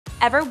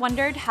Ever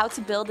wondered how to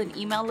build an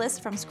email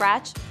list from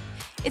scratch?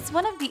 It's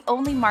one of the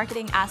only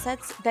marketing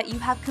assets that you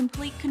have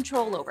complete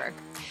control over.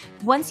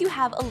 Once you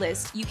have a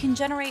list, you can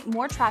generate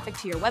more traffic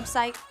to your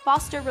website,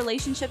 foster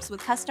relationships with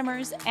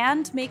customers,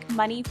 and make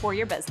money for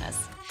your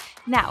business.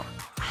 Now,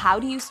 how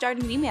do you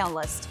start an email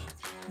list?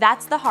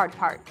 That's the hard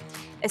part,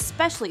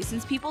 especially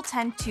since people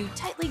tend to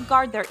tightly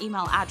guard their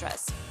email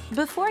address.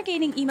 Before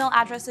gaining email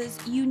addresses,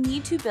 you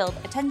need to build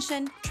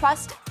attention,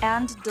 trust,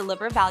 and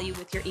deliver value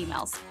with your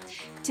emails.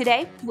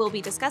 Today, we'll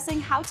be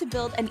discussing how to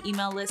build an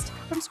email list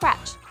from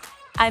scratch.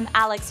 I'm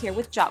Alex here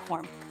with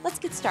Jotform. Let's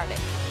get started.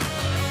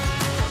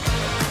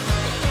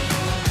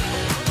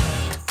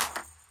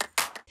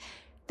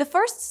 The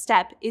first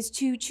step is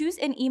to choose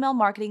an email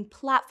marketing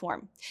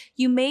platform.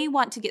 You may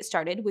want to get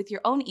started with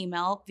your own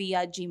email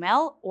via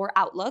Gmail or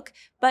Outlook,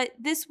 but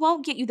this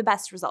won't get you the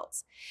best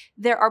results.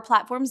 There are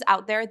platforms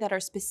out there that are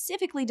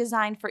specifically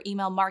designed for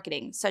email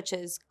marketing, such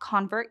as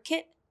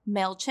ConvertKit,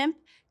 MailChimp,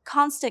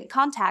 Constant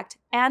Contact,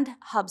 and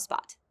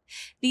HubSpot.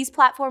 These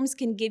platforms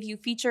can give you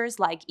features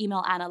like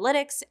email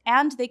analytics,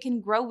 and they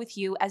can grow with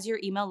you as your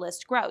email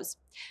list grows.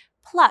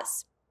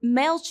 Plus,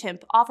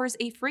 MailChimp offers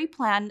a free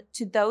plan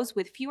to those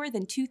with fewer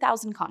than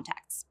 2,000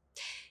 contacts.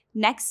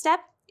 Next step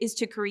is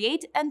to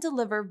create and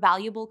deliver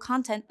valuable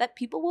content that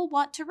people will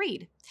want to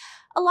read.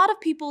 A lot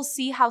of people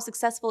see how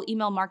successful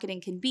email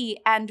marketing can be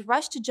and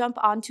rush to jump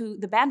onto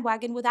the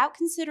bandwagon without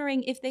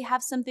considering if they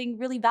have something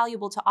really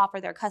valuable to offer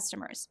their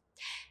customers.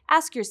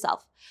 Ask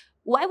yourself,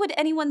 why would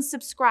anyone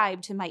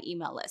subscribe to my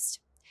email list?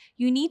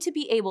 You need to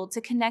be able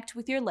to connect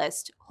with your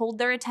list, hold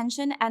their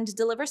attention, and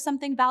deliver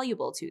something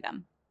valuable to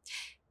them.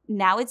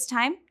 Now it's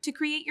time to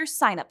create your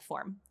sign-up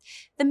form.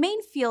 The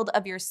main field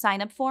of your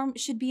sign-up form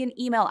should be an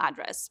email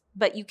address,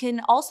 but you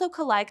can also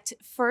collect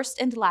first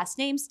and last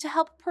names to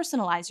help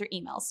personalize your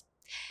emails.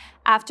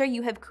 After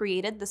you have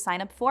created the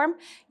sign-up form,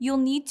 you'll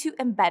need to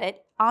embed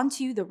it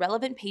onto the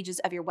relevant pages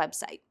of your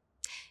website.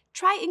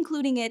 Try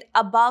including it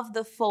above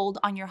the fold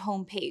on your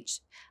home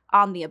page,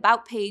 on the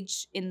About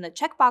page, in the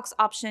checkbox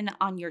option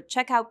on your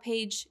checkout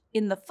page,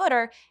 in the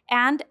footer,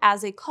 and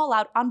as a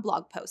call-out on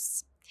blog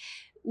posts.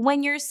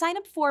 When your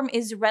sign-up form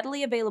is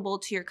readily available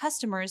to your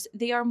customers,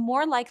 they are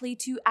more likely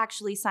to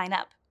actually sign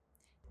up.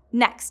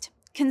 Next,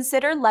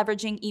 consider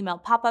leveraging email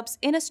pop-ups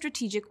in a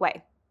strategic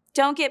way.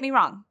 Don't get me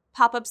wrong,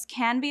 pop-ups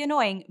can be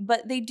annoying,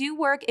 but they do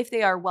work if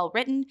they are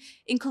well-written,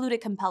 include a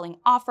compelling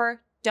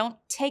offer, don't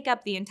take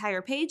up the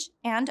entire page,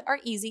 and are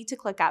easy to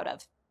click out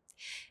of.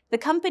 The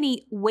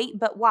company Wait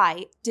But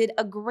Why did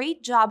a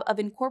great job of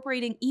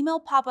incorporating email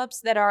pop-ups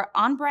that are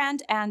on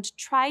brand and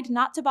tried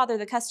not to bother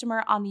the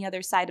customer on the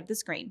other side of the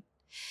screen.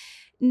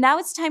 Now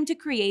it's time to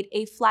create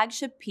a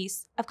flagship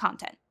piece of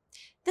content.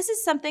 This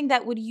is something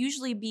that would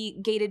usually be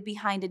gated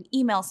behind an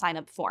email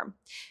sign-up form.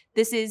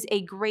 This is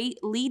a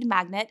great lead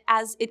magnet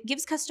as it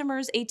gives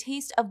customers a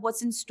taste of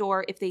what's in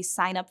store if they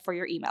sign up for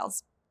your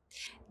emails.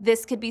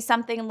 This could be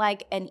something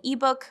like an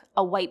ebook,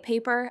 a white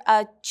paper,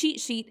 a cheat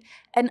sheet,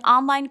 an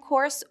online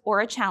course, or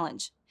a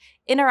challenge.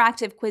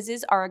 Interactive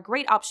quizzes are a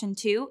great option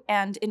too,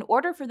 and in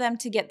order for them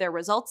to get their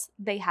results,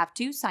 they have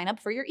to sign up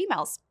for your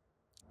emails.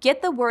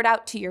 Get the word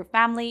out to your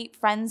family,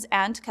 friends,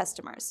 and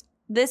customers.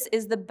 This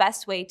is the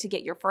best way to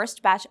get your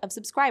first batch of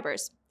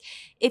subscribers.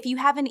 If you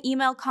have an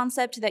email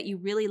concept that you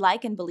really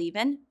like and believe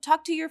in,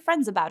 talk to your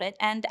friends about it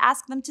and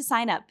ask them to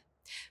sign up.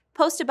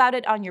 Post about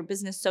it on your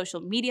business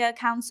social media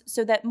accounts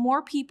so that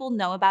more people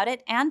know about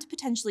it and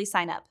potentially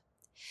sign up.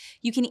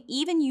 You can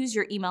even use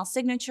your email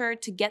signature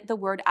to get the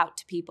word out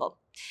to people.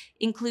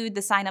 Include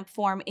the sign-up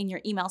form in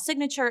your email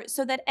signature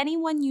so that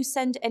anyone you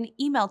send an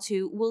email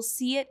to will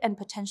see it and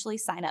potentially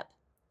sign up.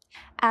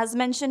 As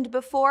mentioned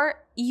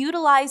before,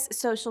 utilize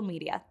social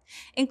media.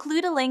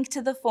 Include a link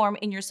to the form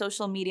in your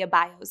social media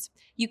bios.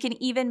 You can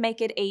even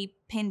make it a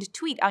pinned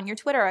tweet on your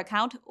Twitter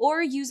account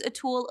or use a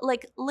tool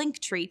like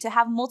Linktree to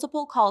have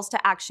multiple calls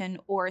to action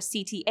or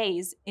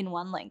CTAs in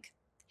one link.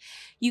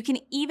 You can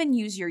even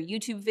use your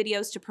YouTube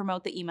videos to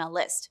promote the email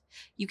list.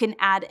 You can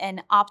add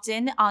an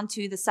opt-in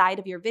onto the side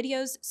of your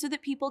videos so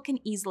that people can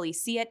easily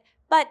see it,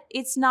 but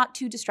it's not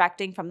too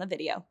distracting from the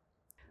video.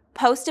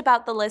 Post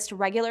about the list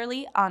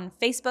regularly on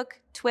Facebook,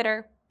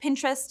 Twitter,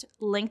 Pinterest,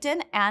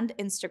 LinkedIn, and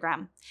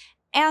Instagram.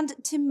 And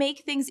to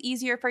make things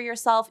easier for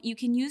yourself, you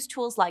can use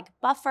tools like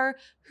Buffer,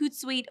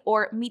 Hootsuite,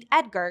 or Meet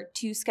Edgar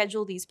to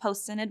schedule these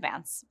posts in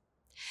advance.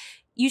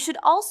 You should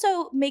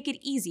also make it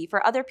easy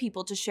for other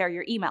people to share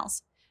your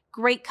emails.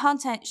 Great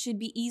content should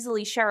be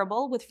easily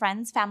shareable with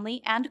friends,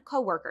 family, and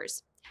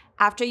coworkers.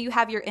 After you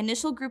have your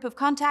initial group of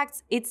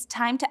contacts, it's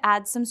time to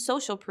add some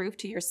social proof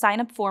to your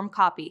sign-up form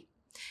copy.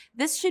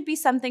 This should be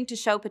something to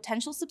show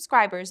potential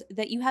subscribers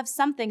that you have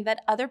something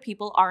that other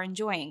people are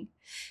enjoying.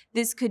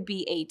 This could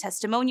be a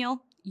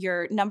testimonial,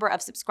 your number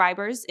of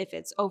subscribers if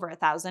it's over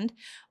 1,000,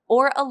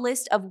 or a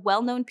list of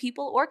well-known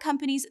people or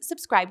companies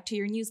subscribed to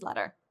your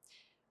newsletter.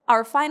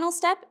 Our final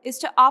step is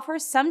to offer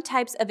some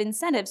types of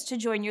incentives to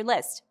join your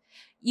list.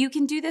 You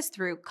can do this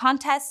through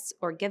contests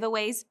or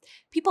giveaways.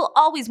 People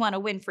always want to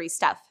win free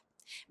stuff.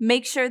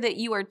 Make sure that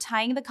you are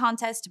tying the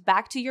contest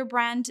back to your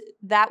brand.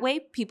 That way,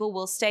 people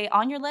will stay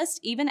on your list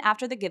even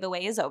after the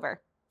giveaway is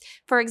over.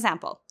 For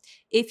example,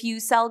 if you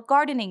sell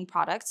gardening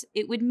products,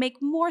 it would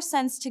make more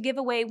sense to give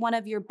away one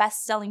of your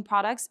best-selling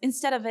products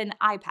instead of an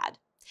iPad.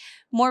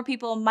 More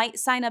people might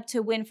sign up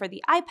to win for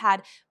the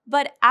iPad,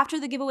 but after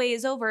the giveaway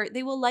is over,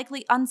 they will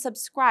likely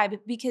unsubscribe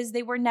because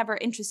they were never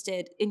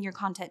interested in your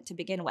content to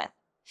begin with.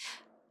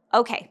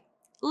 Okay,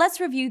 let's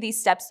review these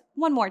steps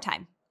one more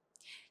time.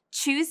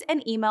 Choose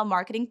an email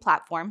marketing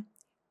platform,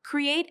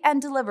 create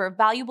and deliver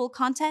valuable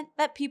content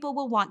that people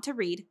will want to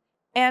read,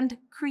 and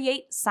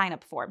create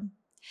sign-up form.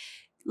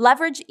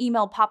 Leverage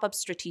email pop-ups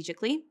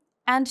strategically,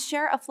 and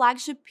share a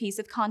flagship piece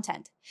of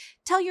content.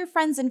 Tell your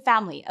friends and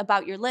family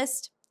about your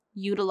list,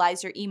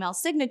 utilize your email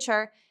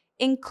signature,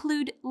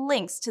 include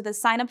links to the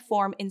sign-up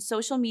form in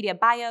social media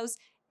bios,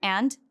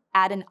 and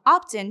add an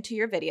opt-in to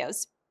your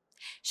videos.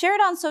 Share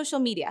it on social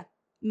media.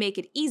 Make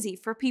it easy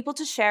for people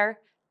to share,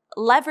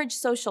 leverage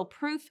social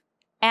proof,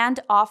 and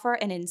offer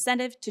an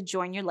incentive to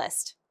join your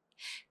list.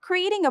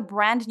 Creating a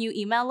brand new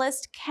email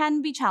list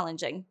can be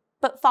challenging,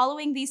 but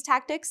following these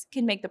tactics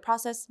can make the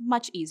process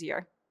much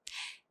easier.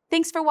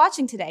 Thanks for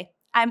watching today.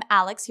 I'm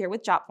Alex here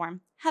with Jotform.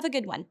 Have a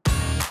good one.